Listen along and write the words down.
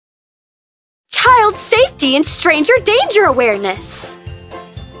child safety and stranger danger awareness.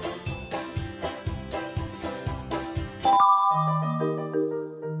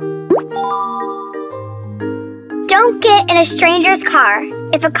 Don't get in a stranger's car.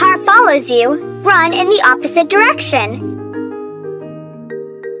 If a car follows you, run in the opposite direction.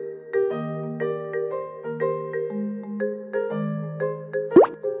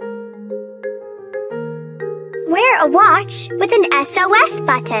 Wear a watch with an SOS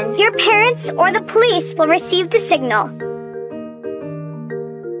button. Your parents or the police will receive the signal.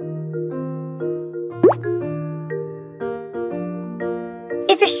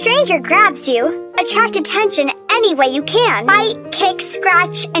 If a stranger grabs you, attract attention any way you can. Bite, kick,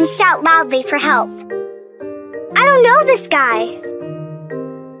 scratch, and shout loudly for help. I don't know this guy.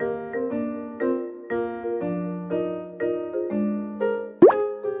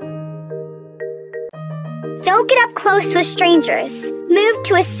 Don't get up close with strangers. Move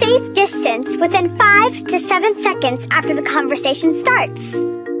to a safe distance within 5 to 7 seconds after the conversation starts.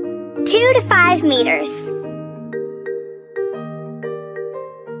 2 to 5 meters.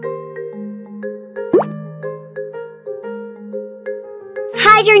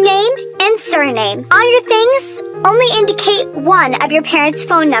 Hide your name and surname. On your things, only indicate one of your parents'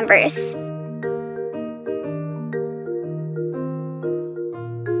 phone numbers.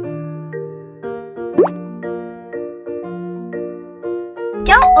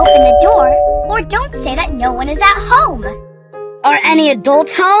 Don't open the door, or don't say that no one is at home. Are any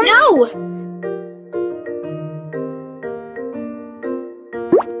adults home? No!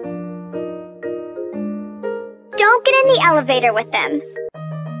 Don't get in the elevator with them.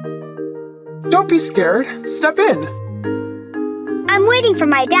 Don't be scared. Step in. I'm waiting for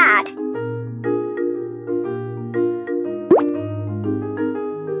my dad.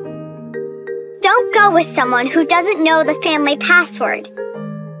 Don't go with someone who doesn't know the family password.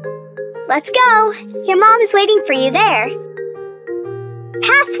 Let's go. Your mom is waiting for you there.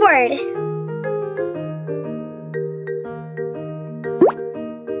 Password.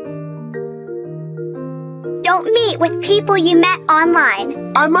 Don't meet with people you met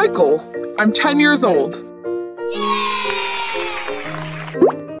online. I'm Michael. I'm 10 years old.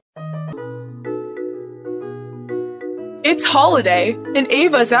 It's holiday, and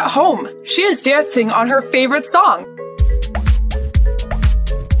Ava's at home. She is dancing on her favorite song.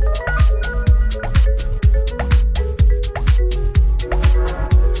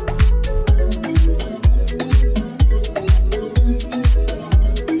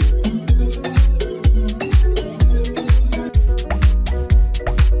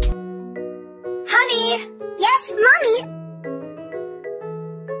 Honey! Yes, Mommy?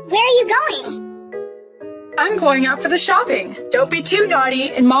 Where are you going? I'm going out for the shopping. Don't be too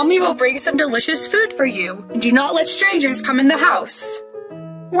naughty, and Mommy will bring some delicious food for you. And do not let strangers come in the house.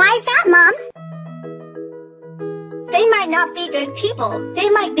 Why is that, Mom? They might not be good people. They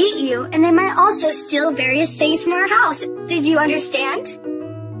might beat you, and they might also steal various things from our house. Did you understand?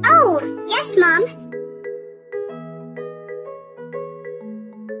 Oh, yes, Mom.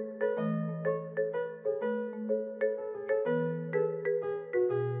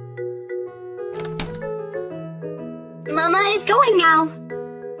 Mama is going now.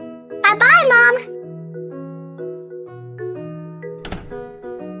 Bye-bye, Mom.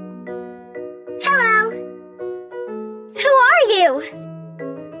 Hello. Who are you?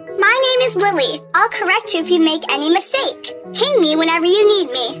 My name is Lily. I'll correct you if you make any mistake. Ping me whenever you need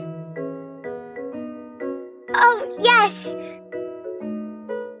me. Oh, yes.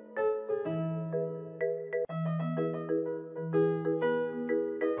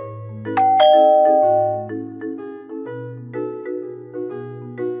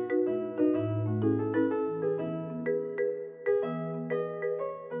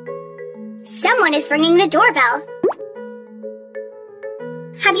 Someone is ringing the doorbell.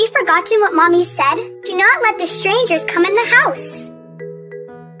 Have you forgotten what Mommy said? Do not let the strangers come in the house.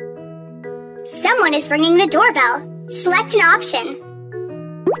 Someone is ringing the doorbell. Select an option.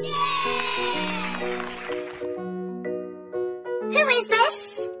 Who is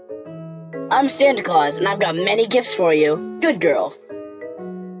this? I'm Santa Claus, and I've got many gifts for you. Good girl.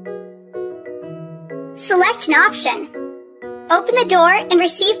 Select an option. Open the door and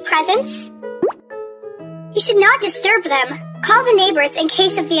receive presents. You should not disturb them. Call the neighbors in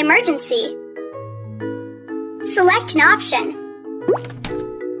case of the emergency. Select an option.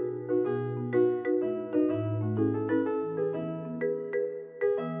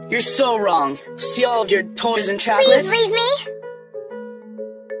 You're so wrong. See all of your toys and chocolates? Please leave me.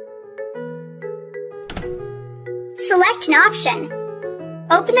 Select an option.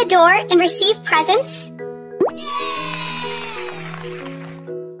 Open the door and receive presents.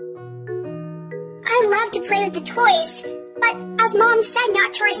 love to play with the toys, but as Mom said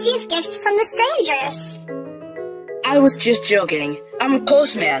not to receive gifts from the strangers. I was just joking. I'm a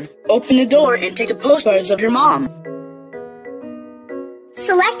postman. Open the door and take the postcards of your mom.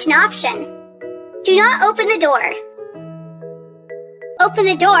 Select an option. Do not open the door. Open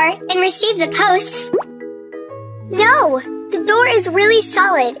the door and receive the posts. No, the door is really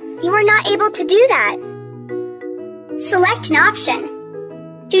solid. You are not able to do that. Select an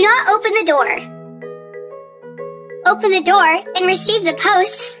option. Do not open the door. Open the door and receive the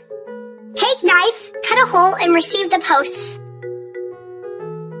posts. Take knife, cut a hole, and receive the posts.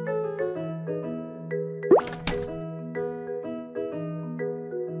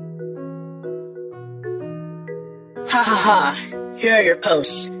 Ha ha ha. Here are your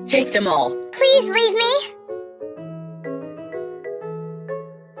posts. Take them all. Please leave me.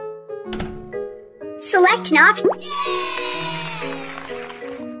 Select an option.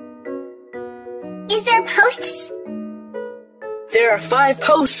 Is there posts? There are 5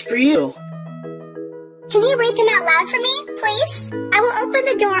 posts for you. Can you read them out loud for me, please? I will open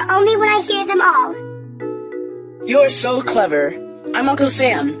the door only when I hear them all. You're so clever. I'm Uncle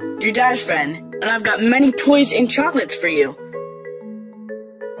Sam, your dad's friend, and I've got many toys and chocolates for you.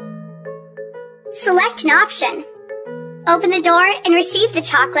 Select an option. Open the door and receive the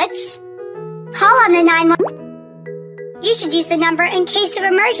chocolates. Call on the 911. You should use the number in case of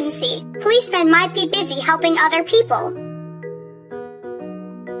emergency. Policemen might be busy helping other people.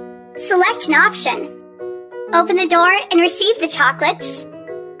 Select an option. Open the door and receive the chocolates.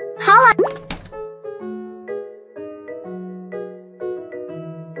 Call on...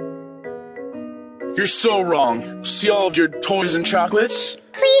 You're so wrong. See all of your toys and chocolates?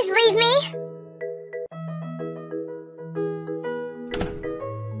 Please leave me.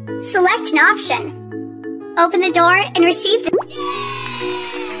 Select an option. Open the door and receive the...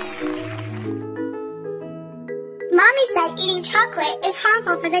 Mommy said eating chocolate is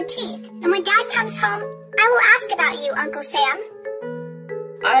harmful for the teeth, and when Dad comes home, I will ask about you, Uncle Sam.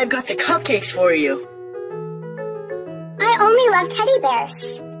 I've got the cupcakes for you. I only love teddy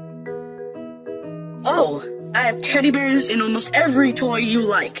bears. Oh, I have teddy bears in almost every toy you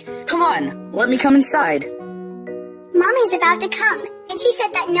like. Come on, let me come inside. Mommy's about to come, and she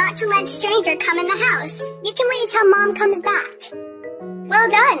said that not to let stranger come in the house. You can wait until Mom comes back. Well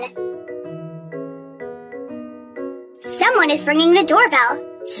done. Someone is ringing the doorbell.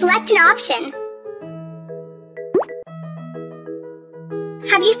 Select an option.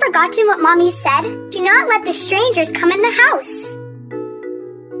 Have you forgotten what Mommy said? Do not let the strangers come in the house.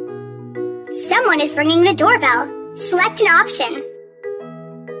 Someone is ringing the doorbell. Select an option.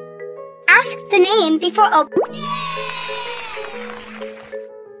 Ask the name before opening.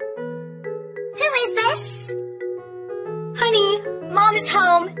 Who is this? Honey, Mom is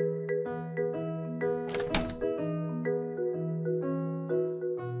home.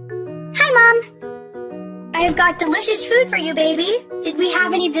 Hi, Mom. I have got delicious food for you, baby. Did we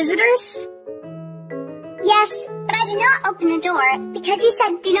have any visitors? Yes, but I did not open the door because you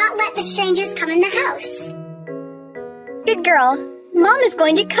said do not let the strangers come in the house. Good girl. Mom is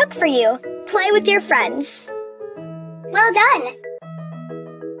going to cook for you. Play with your friends. Well done.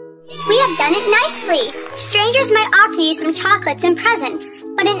 We have done it nicely. Strangers might offer you some chocolates and presents,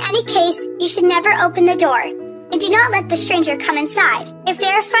 but in any case, you should never open the door. And do not let the stranger come inside. If they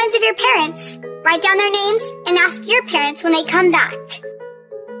are friends of your parents, write down their names and ask your parents when they come back.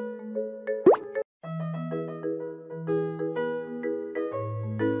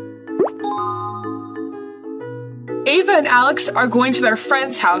 Ava and Alex are going to their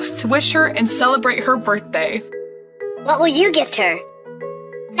friend's house to wish her and celebrate her birthday. What will you gift her?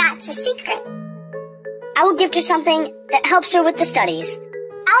 That's a secret. I will gift her something that helps her with the studies.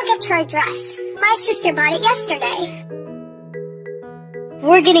 I'll gift her a dress. My sister bought it yesterday.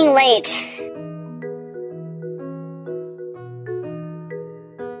 We're getting late.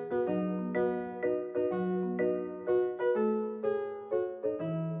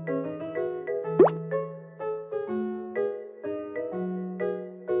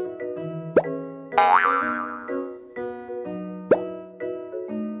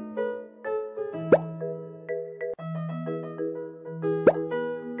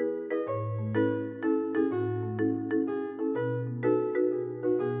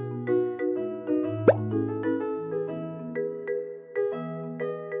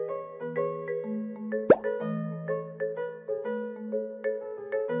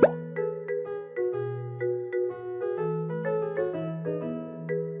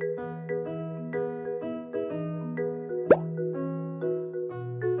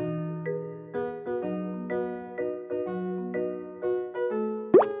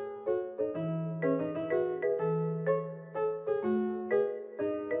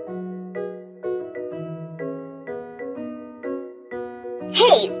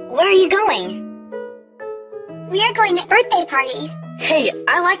 are you going? We are going to a birthday party. Hey,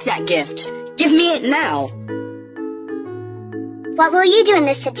 I like that gift. Give me it now. What will you do in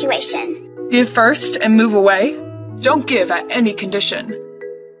this situation? Give first and move away. Don't give at any condition.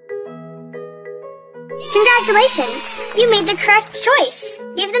 Congratulations! You made the correct choice.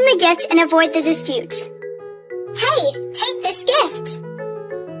 Give them the gift and avoid the dispute. Hey, take this gift.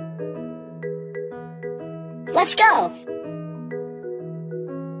 Let's go.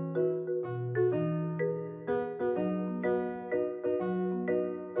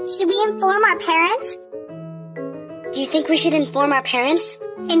 Should we inform our parents? Do you think we should inform our parents?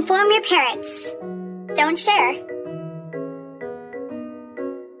 Inform your parents. Don't share.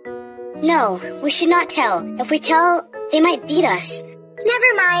 No, we should not tell. If we tell, they might beat us.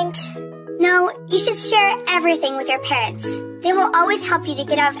 Never mind. No, you should share everything with your parents. They will always help you to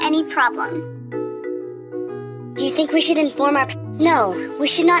get out of any problem. Do you think we should inform our... No, we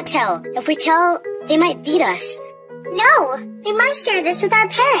should not tell. If we tell, they might beat us. No, we must share this with our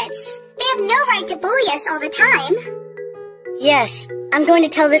parents. They have no right to bully us all the time. Yes, I'm going to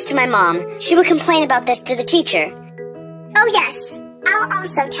tell this to my mom. She will complain about this to the teacher. Oh yes, I'll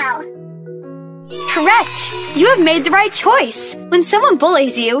also tell. Correct! You have made the right choice. When someone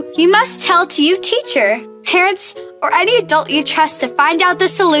bullies you, you must tell to your teacher, parents, or any adult you trust to find out the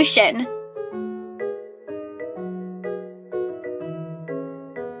solution.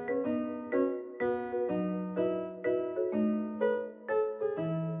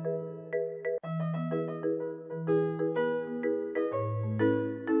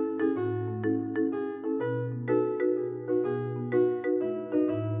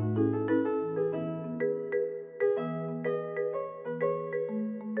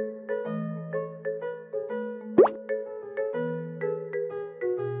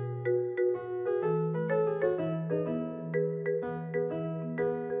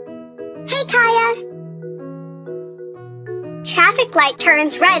 Hey, Kaya. Traffic light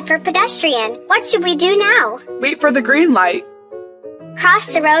turns red for pedestrian. What should we do now? Wait for the green light. Cross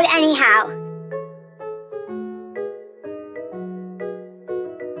the road anyhow.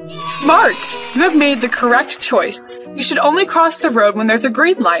 Smart! You have made the correct choice. You should only cross the road when there's a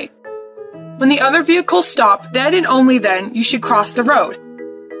green light. When the other vehicles stop, then and only then you should cross the road.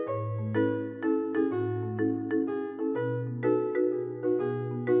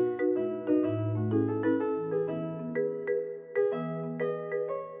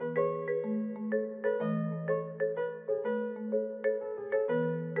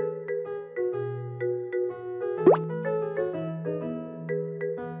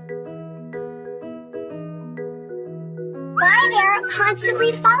 Why they're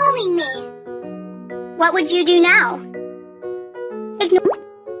constantly following me? What would you do now?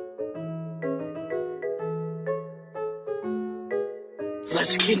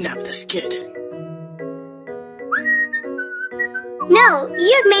 Let's kidnap this kid. No,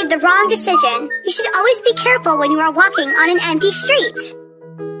 you have made the wrong decision. You should always be careful when you are walking on an empty street.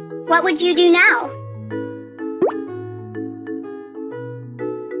 What would you do now?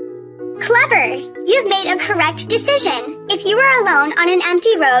 Clever! You've made a correct decision. If you are alone on an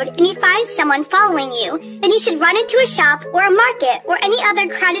empty road and you find someone following you, then you should run into a shop or a market or any other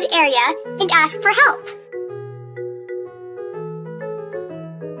crowded area and ask for help.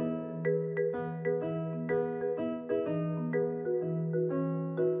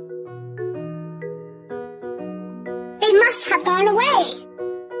 They must have gone away.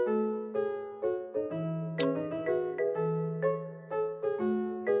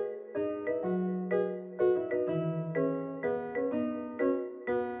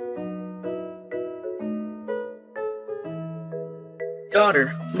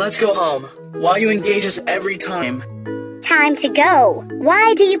 Daughter, let's go home. Why you engage us every time? Time to go.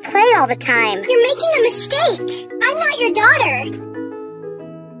 Why do you play all the time? You're making a mistake. I'm not your daughter.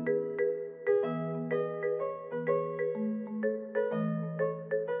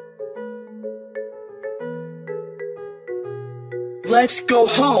 Let's go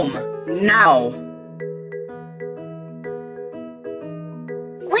home. Now.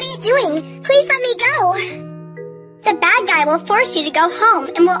 What are you doing? Please let me go. The bad guy will force you to go home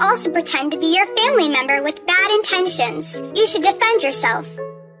and will also pretend to be your family member with bad intentions. You should defend yourself.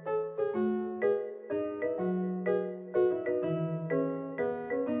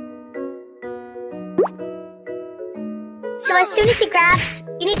 So as soon as he grabs,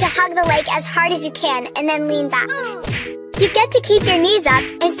 you need to hug the leg as hard as you can and then lean back. You get to keep your knees up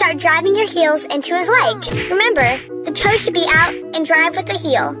and start driving your heels into his leg. Remember, the toe should be out and drive with the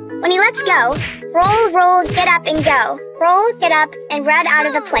heel. When he lets go, roll, roll, get up and go. Roll, get up, and run out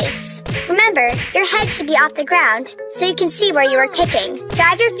of the place. Remember, your head should be off the ground so you can see where you are kicking.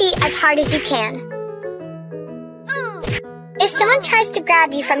 Drive your feet as hard as you can. If someone tries to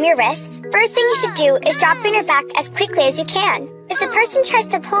grab you from your wrists, first thing you should do is drop on your back as quickly as you can. If the person tries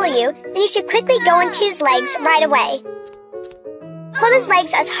to pull you, then you should quickly go into his legs right away. Hold his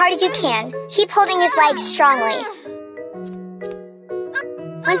legs as hard as you can. Keep holding his legs strongly.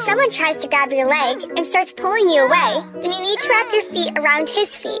 When someone tries to grab your leg and starts pulling you away, then you need to wrap your feet around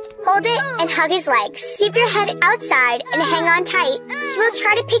his feet. Hold it and hug his legs. Keep your head outside and hang on tight. He will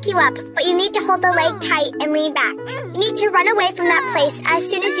try to pick you up, but you need to hold the leg tight and lean back. You need to run away from that place as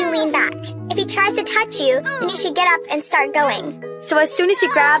soon as you lean back. If he tries to touch you, then you should get up and start going. So as soon as he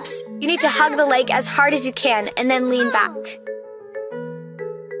grabs, you need to hug the leg as hard as you can and then lean back.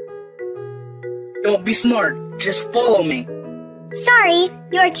 Don't be smart. Just follow me. Sorry,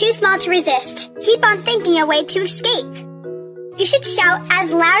 you are too small to resist. Keep on thinking a way to escape. You should shout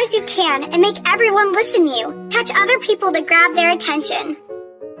as loud as you can and make everyone listen to you. Touch other people to grab their attention.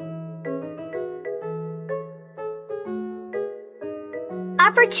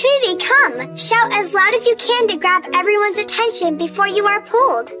 Opportunity come! Shout as loud as you can to grab everyone's attention before you are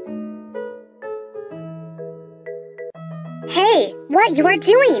pulled. Hey, what you are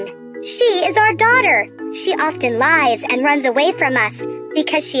doing? She is our daughter. She often lies and runs away from us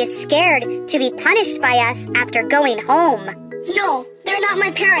because she is scared to be punished by us after going home. No, they're not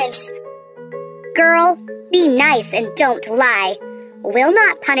my parents. Girl, be nice and don't lie. We'll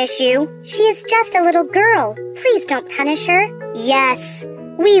not punish you. She is just a little girl. Please don't punish her. Yes,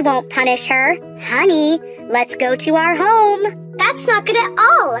 we won't punish her. Honey, let's go to our home. That's not good at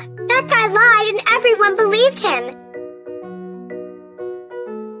all. That guy lied and everyone believed him.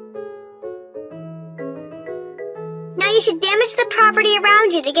 Now you should damage the property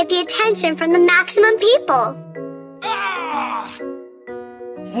around you to get the attention from the maximum people. Ah!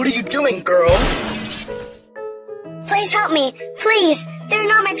 What are you doing, girl? Please help me. Please. They're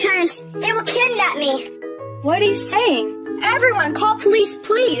not my parents. They will kidnap me. What are you saying? Everyone, call police,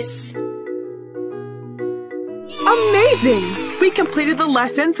 please! Amazing! We completed the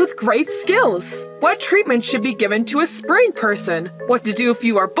lessons with great skills. What treatment should be given to a sprained person? What to do if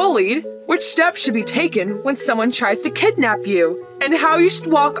you are bullied? Which steps should be taken when someone tries to kidnap you? And how you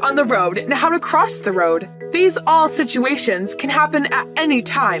should walk on the road and how to cross the road. These all situations can happen at any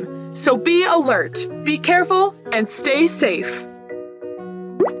time, so be alert, be careful, and stay safe.